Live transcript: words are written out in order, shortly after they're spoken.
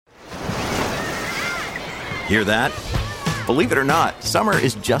Hear that? Believe it or not, summer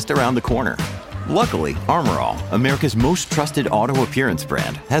is just around the corner. Luckily, Armor All, America's most trusted auto appearance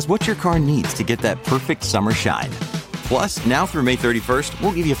brand, has what your car needs to get that perfect summer shine. Plus, now through May 31st,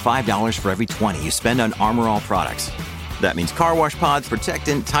 we'll give you $5 for every $20 you spend on Armor All products. That means car wash pods,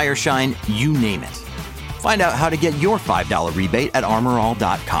 protectant, tire shine, you name it. Find out how to get your $5 rebate at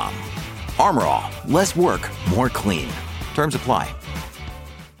armorall.com. Armor All, less work, more clean. Terms apply.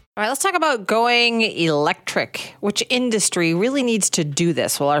 All right, let's talk about going electric. Which industry really needs to do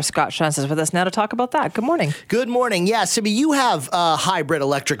this? Well, our Scott Shantz is with us now to talk about that. Good morning. Good morning. Yeah, Simi, you have a hybrid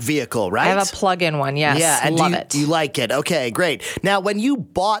electric vehicle, right? I have a plug-in one, yes. Yeah, and love it. You like it. Okay, great. Now, when you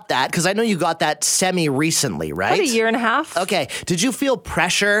bought that, because I know you got that semi-recently, right? About a year and a half. Okay. Did you feel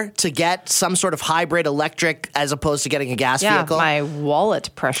pressure to get some sort of hybrid electric as opposed to getting a gas vehicle? Yeah, my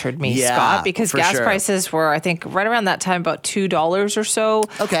wallet pressured me, Scott, because gas prices were, I think, right around that time, about $2 or so.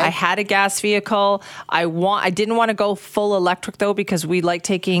 Okay. I had a gas vehicle. I didn't want to go full electric, though, because we like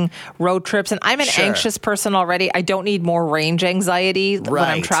taking road trips, and I'm an anxious person already. I don't need more range anxiety when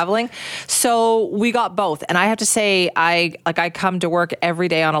I'm traveling. So we got both, and I have to say, I come to work every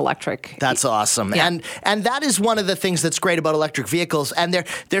day on electric. That's awesome. Yeah. And that is one of the things that's great about electric vehicles, and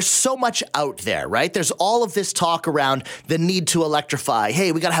there's so much out there, right? There's all of this talk around the need to electrify.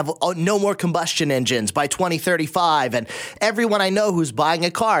 Hey, we got to have no more combustion engines by 2035, and everyone I know who's buying a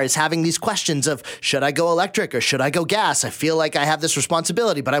car is having these questions of, should I go electric or should I go gas? I feel like I have this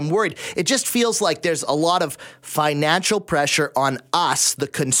responsibility, but I'm worried. It just feels like there's a lot of financial pressure on us, the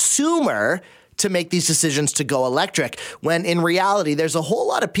consumer, to make these decisions to go electric, when in reality, there's a whole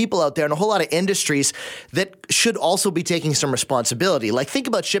lot of people out there and a whole lot of industries that should also be taking some responsibility. Like, think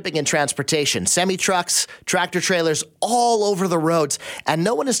about shipping and transportation, semi-trucks, tractor trailers, all over the roads, and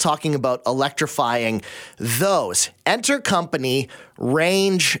no one is talking about electrifying those. Enter company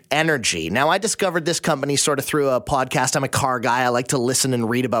Range Energy. Now, I discovered this company sort of through a podcast. I'm a car guy. I like to listen and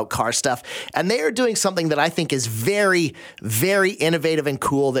read about car stuff. And they are doing something that I think is very, very innovative and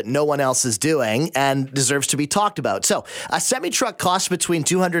cool that no one else is doing and deserves to be talked about. So, a semi-truck costs between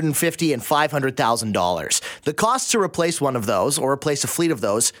 $250,000 and $500,000. The cost to replace one of those or replace a fleet of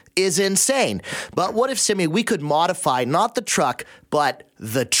those is insane. But what if, Simi, we could modify not the truck, but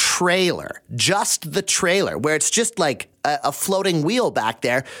the trailer, just the trailer, where it's just like a floating wheel back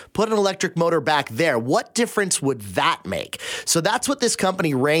there, put an electric motor back there. What difference would that make? So that's what this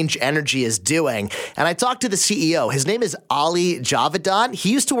company Range Energy is doing. And I talked to the CEO. His name is Ali Javidan.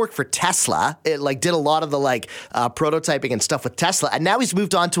 He used to work for Tesla. It did a lot of the prototyping and stuff with Tesla. And now he's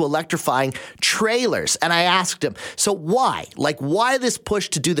moved on to electrifying trailers. And I asked him, so why? Why this push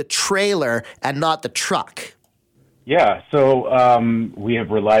to do the trailer and not the truck? Yeah, so we have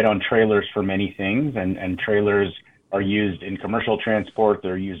relied on trailers for many things, and trailers are used in commercial transport,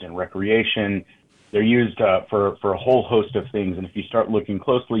 they're used in recreation, they're used for a whole host of things. And if you start looking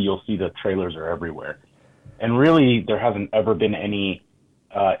closely, you'll see that trailers are everywhere. And really, there hasn't ever been any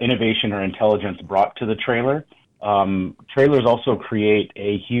innovation or intelligence brought to the trailer. Trailers also create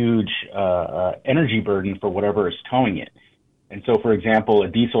a huge energy burden for whatever is towing it. And so, for example, a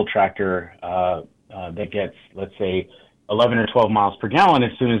diesel tractor that gets, let's say, 11 or 12 miles per gallon,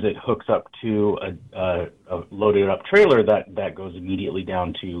 as soon as it hooks up to a loaded up trailer, that goes immediately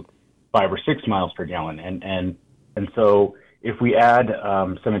down to 5 or 6 miles per gallon. And so if we add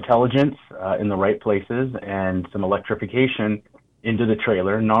some intelligence in the right places and some electrification into the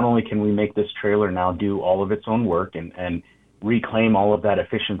trailer, not only can we make this trailer now do all of its own work and reclaim all of that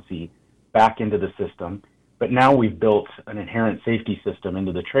efficiency back into the system, but now we've built an inherent safety system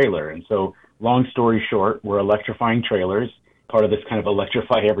into the trailer. And so, long story short, we're electrifying trailers, part of this kind of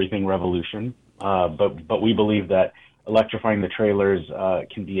electrify everything revolution. But we believe that electrifying the trailers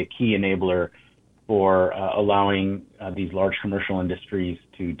can be a key enabler for allowing these large commercial industries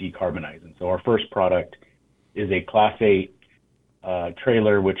to decarbonize. And so our first product is a Class 8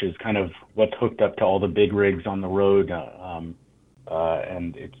 trailer, which is kind of what's hooked up to all the big rigs on the road.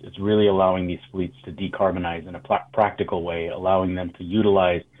 And it's really allowing these fleets to decarbonize in a practical way, allowing them to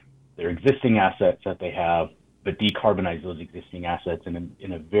utilize their existing assets that they have, but decarbonize those existing assets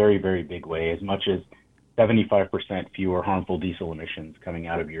in a very, very big way, as much as 75% fewer harmful diesel emissions coming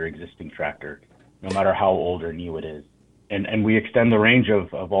out of your existing tractor, no matter how old or new it is. And we extend the range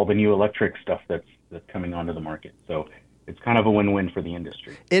of all the new electric stuff that's coming onto the market. So it's kind of a win-win for the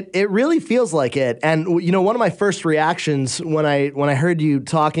industry. It really feels like it. And, one of my first reactions when I heard you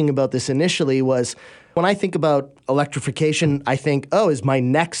talking about this initially was, when I think about electrification, I think, is my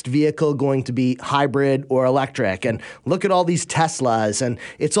next vehicle going to be hybrid or electric? And look at all these Teslas, and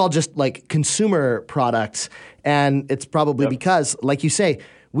it's all just like consumer products. And it's probably because, like you say,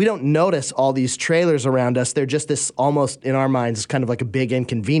 we don't notice all these trailers around us. They're just this almost, in our minds, kind of like a big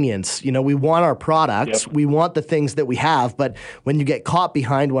inconvenience. You know, we want our products, we want the things that we have, but when you get caught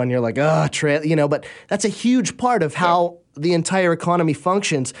behind one, you're like, but that's a huge part of how the entire economy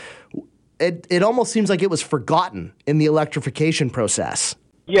functions. It almost seems like it was forgotten in the electrification process.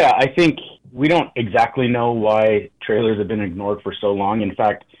 Yeah, I think we don't exactly know why trailers have been ignored for so long. In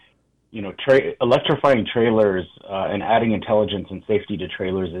fact, you know, electrifying trailers and adding intelligence and safety to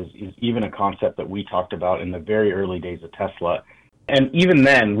trailers is even a concept that we talked about in the very early days of Tesla. And even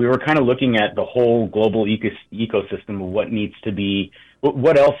then, we were kind of looking at the whole global ecosystem of what needs to be,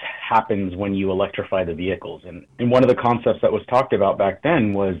 what else happens when you electrify the vehicles. And one of the concepts that was talked about back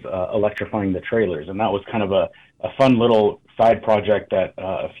then was electrifying the trailers. And that was kind of a fun little side project that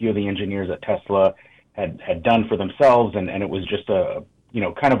a few of the engineers at Tesla had done for themselves. And it was just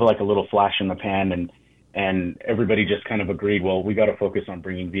kind of like a little flash in the pan, and everybody just kind of agreed, well, we got to focus on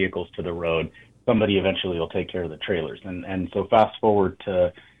bringing vehicles to the road. Somebody eventually will take care of the trailers. And so fast forward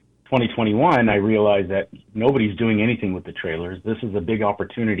to 2021, I realized that nobody's doing anything with the trailers. This is a big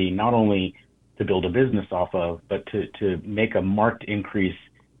opportunity, not only to build a business off of, but to make a marked increase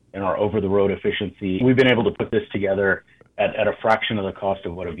in our over-the-road efficiency. We've been able to put this together at a fraction of the cost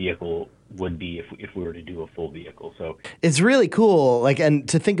of what a vehicle would be if we were to do a full vehicle. So it's really cool, and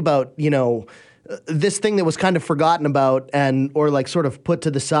to think about, this thing that was kind of forgotten about or sort of put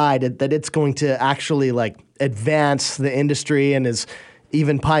to the side, that it's going to actually advance the industry and is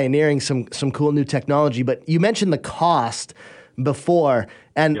even pioneering some cool new technology. But you mentioned the cost before.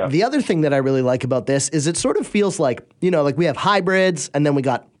 And the other thing that I really like about this is it sort of feels like we have hybrids, and then we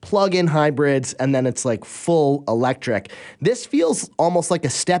got plug-in hybrids, and then it's full electric. This feels almost like a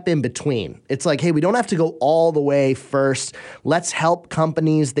step in between. It's like, hey, we don't have to go all the way first. Let's help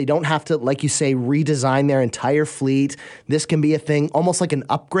companies. They don't have to, like you say, redesign their entire fleet. This can be a thing, almost like an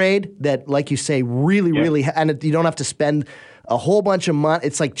upgrade that, like you say, really, and you don't have to spend a whole bunch of money.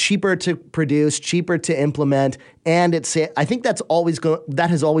 It's cheaper to produce, cheaper to implement, and I think that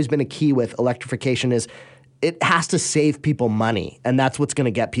has always been a key with electrification is it has to save people money, and that's what's going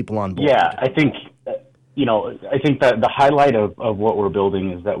to get people on board. Yeah, I think that the highlight of what we're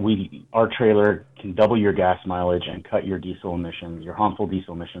building is that our trailer can double your gas mileage and cut your harmful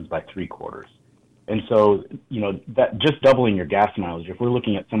diesel emissions by 3/4. And so, that just doubling your gas mileage, if we're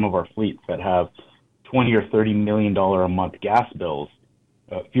looking at some of our fleets that have $20 or $30 million a month gas bills,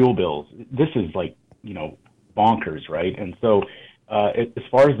 fuel bills, this is bonkers, right? And so as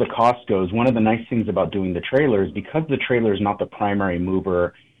far as the cost goes, one of the nice things about doing the trailer is because the trailer is not the primary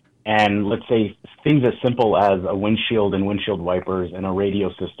mover, and let's say things as simple as a windshield and windshield wipers and a radio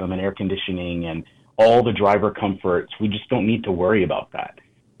system and air conditioning and all the driver comforts, we just don't need to worry about that.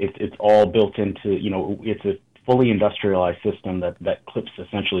 It's all built into, it's a fully industrialized system that clips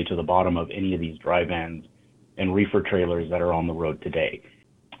essentially to the bottom of any of these dry vans and reefer trailers that are on the road today.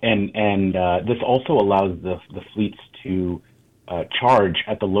 And this also allows the fleets to charge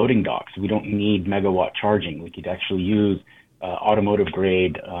at the loading docks. We don't need megawatt charging. We could actually use automotive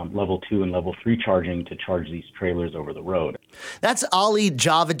grade level 2 and level 3 charging to charge these trailers over the road. That's Ali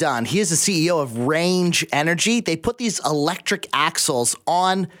Javidan. He is the CEO of Range Energy. They put these electric axles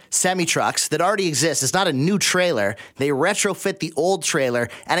on semi-trucks that already exist. It's not a new trailer. They retrofit the old trailer,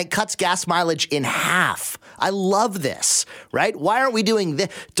 and it cuts gas mileage in half. I love this, right? Why aren't we doing this?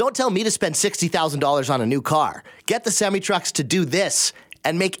 Don't tell me to spend $60,000 on a new car. Get the semi-trucks to do this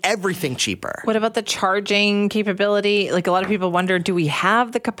and make everything cheaper. What about the charging capability? A lot of people wonder, do we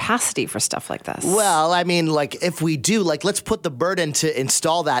have the capacity for stuff like this? Well, I mean, if we do, let's put the burden to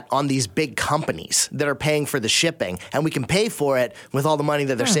install that on these big companies that are paying for the shipping, and we can pay for it with all the money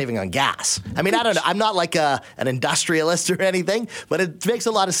that they're saving on gas. I mean, I don't know. I'm not an industrialist or anything, but it makes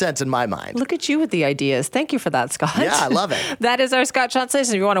a lot of sense in my mind. Look at you with the ideas. Thank you for that, Scott. Yeah, I love it. That is our Scott Shantz.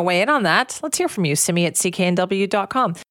 If you want to weigh in on that, let's hear from you. Simi at cknw.com.